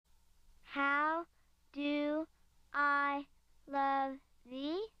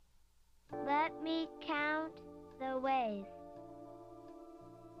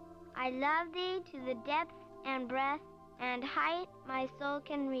love thee to the depth and breadth and height my soul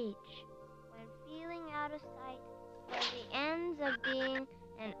can reach, when feeling out of sight for the ends of being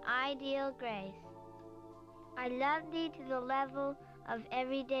an ideal grace. I love thee to the level of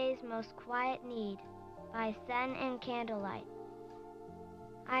every day's most quiet need, by sun and candlelight.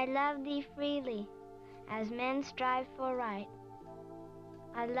 I love thee freely, as men strive for right.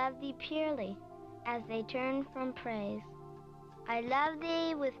 I love thee purely, as they turn from praise. I love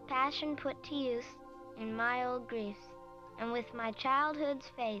thee with passion put to use in my old griefs, and with my childhood's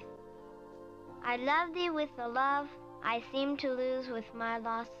faith. I love thee with the love I seem to lose with my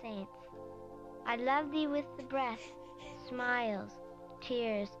lost saints. I love thee with the breath, smiles,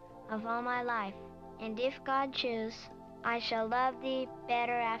 tears of all my life, and if God choose, I shall love thee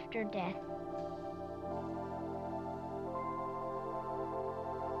better after death.